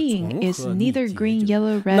 your seeing is neither green,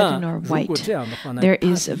 yellow, red, nor white. There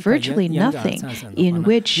is virtually nothing in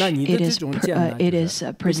which it is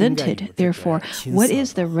presented. Therefore, what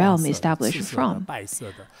is the realm established from?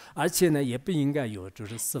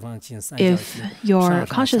 If your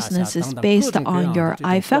consciousness is based on your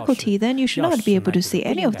eye faculty, then you should not be able to see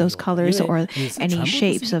any of those colors or any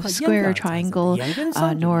shapes of square, triangle,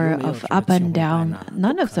 nor of up and down,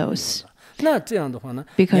 none of those.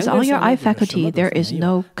 Because on your eye faculty, there is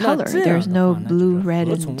no color, there is no blue, red,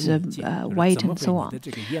 and white, and so on.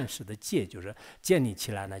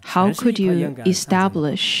 How could you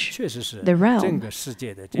establish the realm?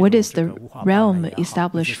 What is the realm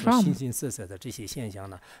established from?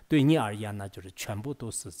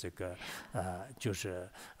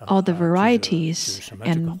 All the varieties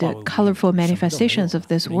and the colorful manifestations of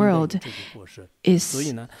this world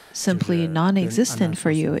is simply non-existent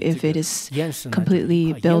for you if it is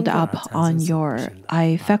completely built up on your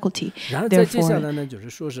eye faculty. Therefore,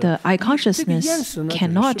 the eye consciousness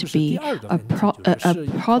cannot be a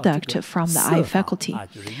product from the eye faculty.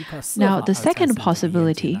 Now, the second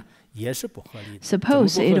possibility,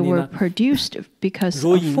 suppose it were produced because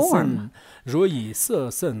of form.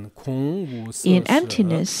 In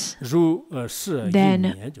emptiness,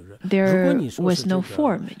 then there was no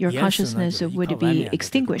form. Your consciousness would be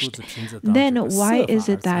extinguished. Then why is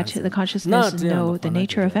it that the consciousness knows the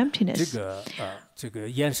nature of emptiness?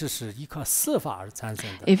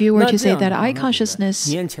 If you were to say that eye consciousness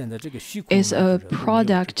is a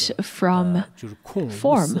product from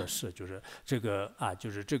form,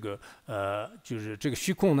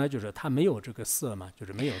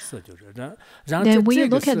 then when you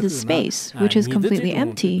look at the space, which is completely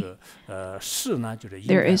empty,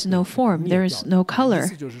 there is no form, there is no color.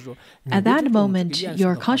 At that moment,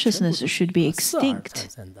 your consciousness should be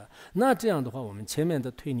extinct. There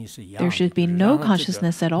should be no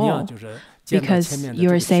consciousness at all, because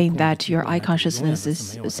you're saying that your eye consciousness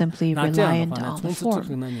is simply reliant on the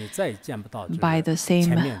form. By the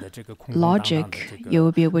same logic, you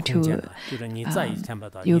will be able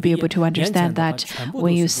to understand that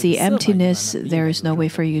when you see emptiness, there is no way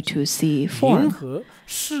for you to see form.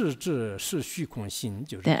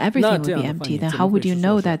 Then everything would be empty. Then how would you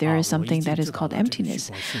know that there is something that is called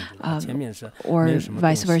emptiness? Or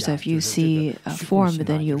vice versa, if you see form,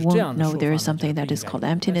 then you won't know there is something that is called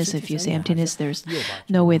emptiness. If you see emptiness, there's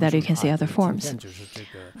no way that you can see other forms.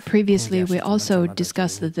 Previously, we also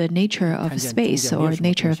discussed the nature of space or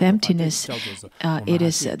nature of emptiness. It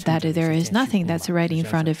is that there is nothing that's right in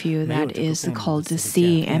front of you that is called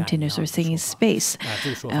seeing emptiness or seeing space.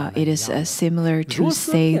 It is similar to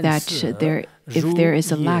say that if there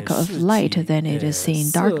is a lack of light, then it is seeing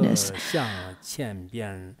darkness.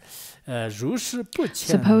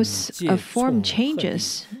 Suppose a form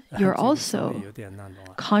changes, you're also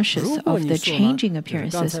conscious of the changing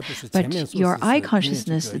appearances, but your eye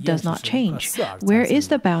consciousness does not change. Where is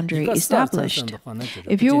the boundary established?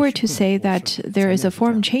 If you were to say that there is a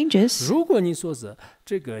form changes,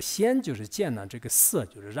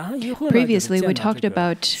 previously we talked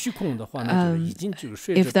about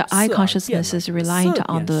if the eye consciousness is reliant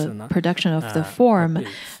on the production of the form,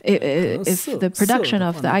 if the production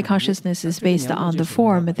of the eye consciousness is based on the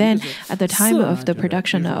form, then at the time of the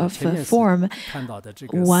production of the form,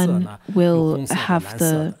 one will have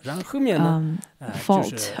the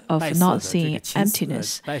fault of not seeing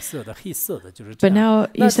emptiness. But now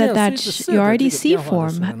you said that you already see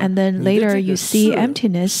form, and then later you see emptiness.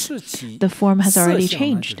 The form has already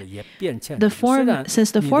changed.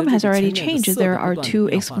 Since the form has already changed, there are two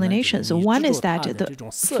explanations. One is that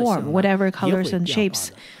the form, whatever colors and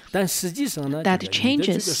shapes that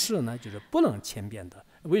changes,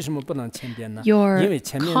 your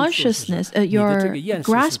consciousness, your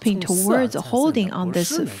grasping towards holding on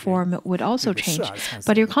this form would also change.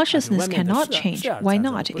 But your consciousness cannot change. Why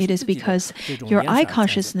not? It is because your eye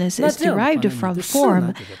consciousness is derived from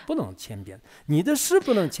form.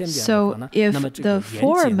 So if the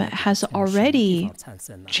form has already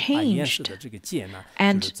changed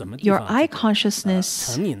and your eye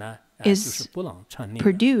consciousness is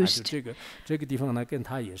produced,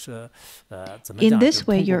 in this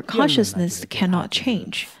way your consciousness cannot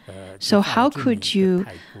change. So how could you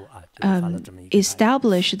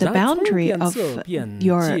establish the boundary of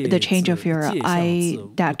the change of your eye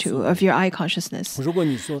tattoo, of your eye consciousness?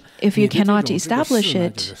 If you cannot establish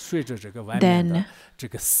it, then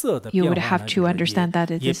you would have to understand that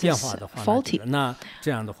this is faulty. If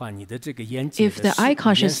the eye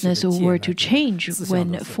consciousness were to change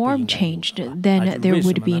when form changed, then there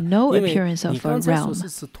would be no appearance of a realm.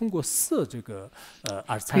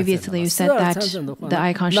 Previously, you said that the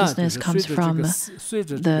eye consciousness comes from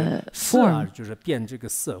the form.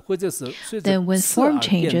 Then when form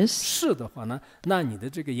changes,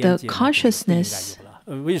 the consciousness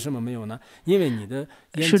为什么没有呢？因为你的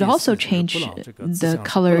should also change the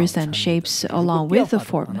colors and shapes along with the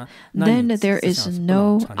form. Then there is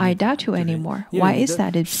no I dhatu anymore. Why is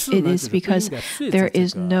that? It is because there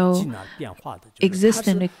is no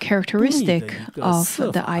existent characteristic of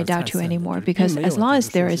the I dhatu anymore. Because as long as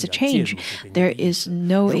there is a change, there is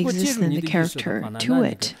no existent character to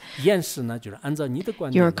it.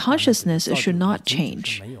 Your consciousness should not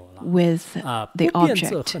change with the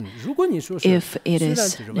object if it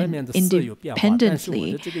is an independently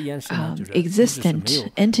existent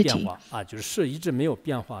entity.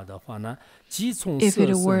 If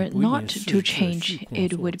it were not to change,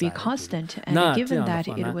 it would be constant. And given that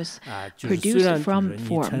it was produced from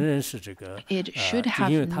form, it should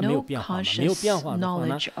have no conscious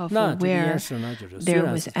knowledge of where there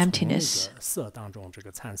was emptiness.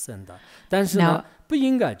 Now,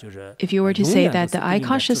 if you were to say that the I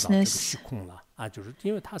consciousness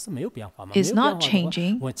is not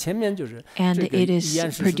changing, and it is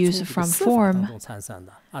produced from form,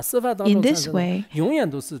 in this way,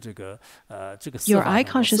 your I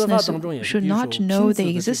consciousness should not know the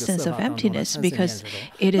existence of emptiness because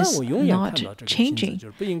it is not changing.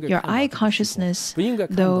 Your I consciousness,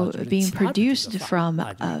 though being produced from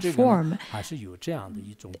a form,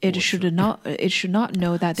 it should not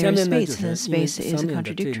know that there is space, and space is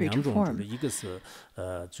contradictory to form.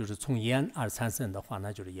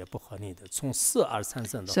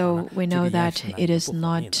 So we know that it is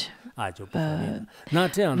not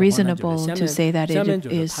reasonable to say that it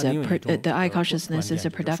is the I consciousness is a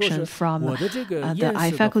production from the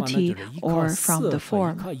I faculty or from the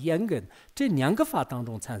form.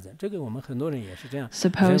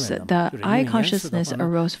 Suppose the I consciousness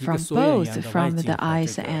arose from both from the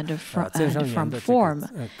eyes and from form.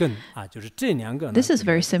 This is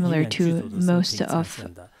very similar to most of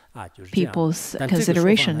people's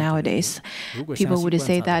consideration nowadays. People would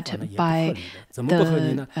say that by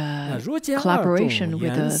the collaboration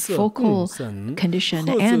with the focal condition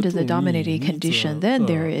and the dominating condition, then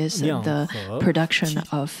there is the production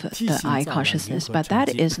of the I consciousness. But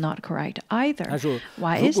that is not correct either.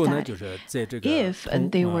 Why is that? If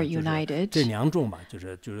they were united,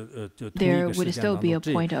 there would still be a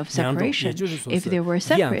point of separation. If they were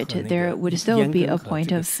separate, there would still be a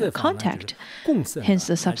point of contact. Hence,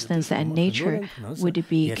 the substance and nature would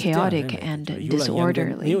be chaotic and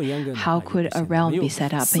disorderly. How could a realm be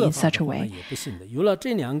set up in such a way?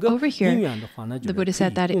 Over here, the Buddha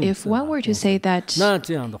said that if one were to say that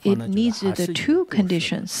it needs the two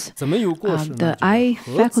conditions, the I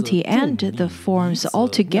faculty and the forms all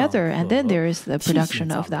together, and then there is the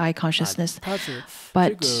production of the I consciousness.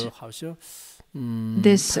 But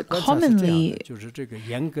this commonly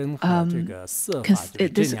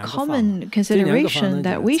this common consideration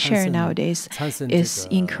that we share nowadays is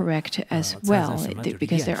incorrect as well,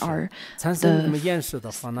 because there are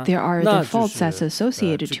the faults that's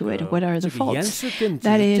associated to it. What are the faults?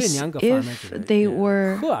 That is, if they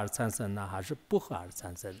were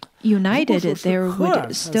united, there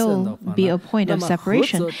would still be a point of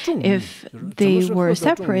separation. If they were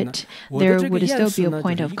separate, there would still be a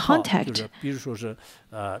point of contact.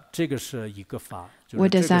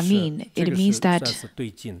 What does that mean? It means that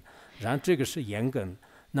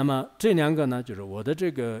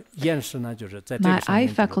my I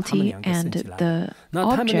faculty and the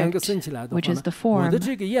object, which is the form,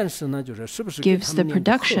 gives the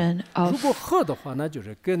production of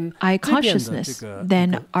I consciousness.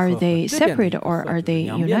 Then are they separate or are they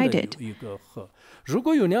united?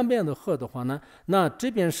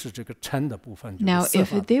 Now,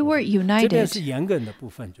 if they were united, on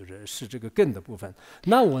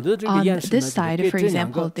this side, for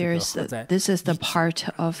example, this is the part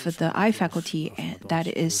of the I faculty, and that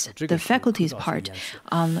is the faculty's part.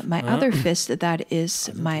 On my other fist, that is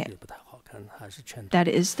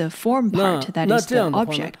the form part, that is the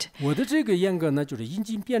object. In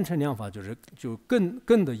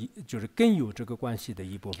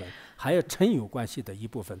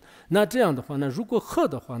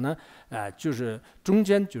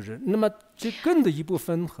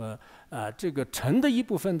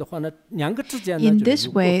this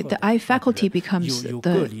way, the I faculty becomes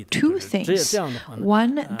the two things.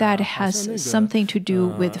 One that has something to do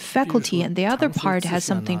with faculty, and the other part has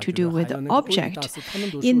something to do with object.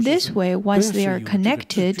 In this way, once they are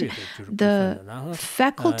connected, the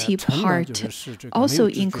faculty part also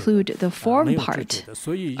include the form part,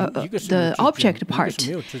 the object part.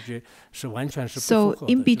 So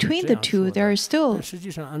in between the two, there is still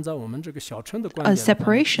a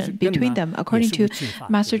separation between between them. According to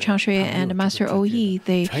Master Changshui and Master Oyi,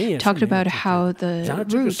 they talked about how the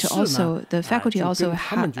root also, the faculty also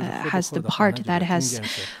has the part that has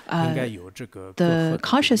the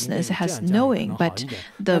consciousness has knowing, but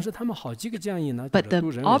the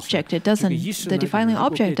object, it doesn't, the defiling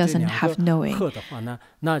object doesn't have knowing.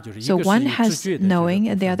 So one has knowing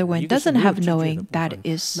and the other one doesn't have knowing. That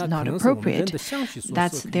is not appropriate.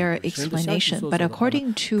 That's their explanation. But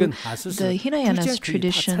according to the Hinayana's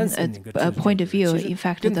tradition point of view, in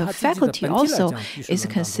fact, the faculty also is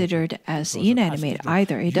considered as inanimate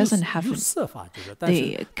either. It doesn't have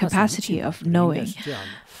the capacity of knowing,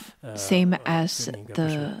 same as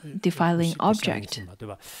the defiling object.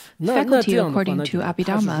 Faculty, according to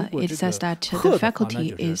Abhidhamma, it says that the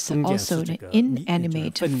faculty is also an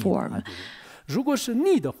inanimate form. So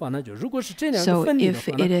if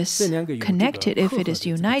it is connected, if it is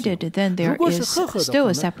united, then there is still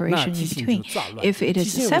a separation in between. If it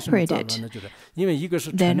is separated,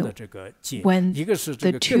 then when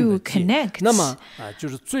the two connect, the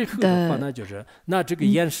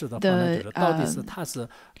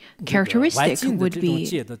characteristic would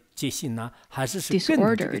be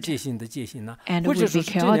disordered and would be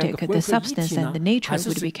chaotic. The substance and the nature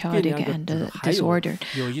would be chaotic and disordered.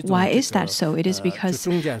 Why is that so? It is because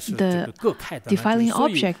the defiling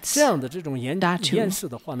objects, dhatu,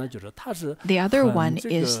 the other one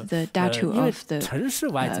is the dhatu of the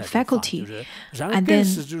faculty. And then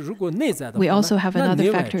we also have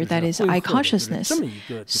another factor that is eye consciousness.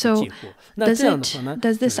 So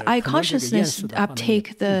does this eye consciousness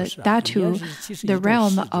uptake the dhatu, the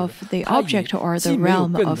realm of the object or the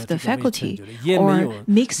realm of the faculty, or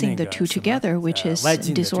mixing the two together, which is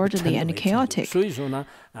disorderly and chaotic?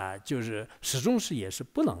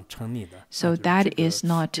 So that is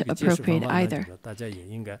not appropriate either.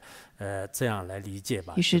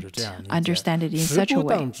 You should understand it in such a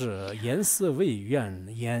way.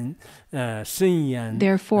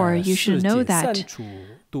 Therefore, you should know that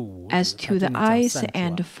as to the eyes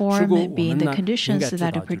and form being the conditions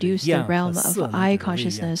that produce the realm of eye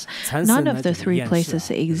consciousness, none of the three places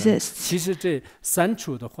exists.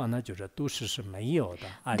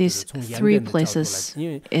 These three places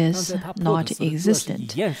is not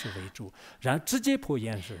existent.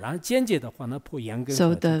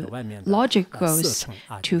 So the logic goes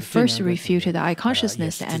to first refute the eye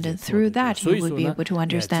consciousness, and then through that you will be able to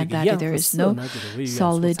understand that there is no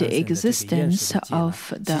solid existence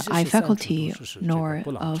of the eye faculty nor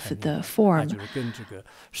of the form.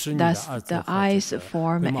 Thus, the eyes,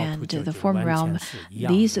 form, and the form realm,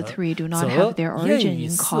 these three do not have their origin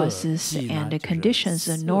in causes and conditions,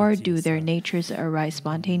 nor do their natures arise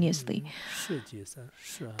spontaneously.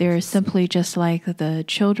 They are simply just like the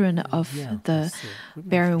children of the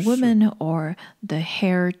barren woman or the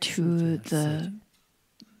heir to the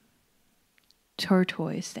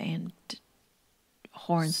tortoise and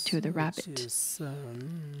horns to the rabbit.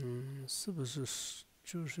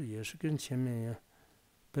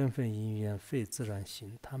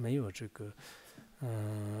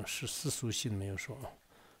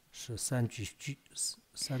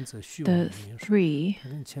 The three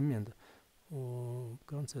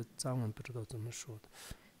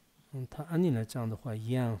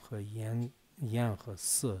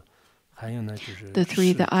the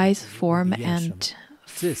three, the eyes, form, and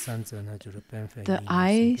the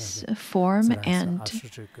eyes, form, and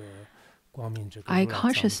eye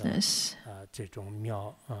consciousness.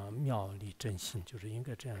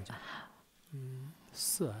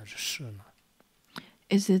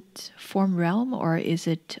 Is it form realm or is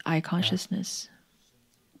it eye consciousness?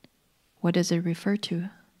 What does it refer to?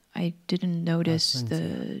 I didn't notice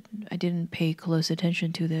I didn't pay close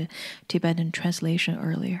attention to the Tibetan translation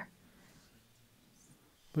earlier.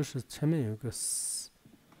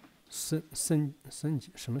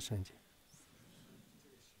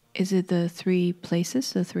 Is it the three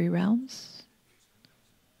places, the three realms?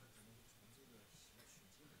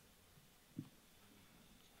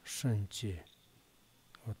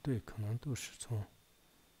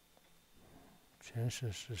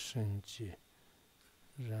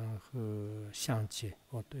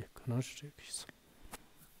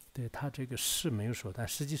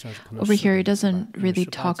 Over here, it doesn't really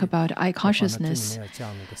talk about eye consciousness,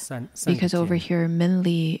 because over here,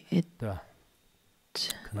 mainly it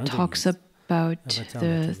talks about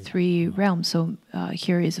the three realms. So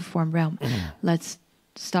here is a form realm. Let's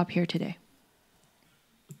stop here today.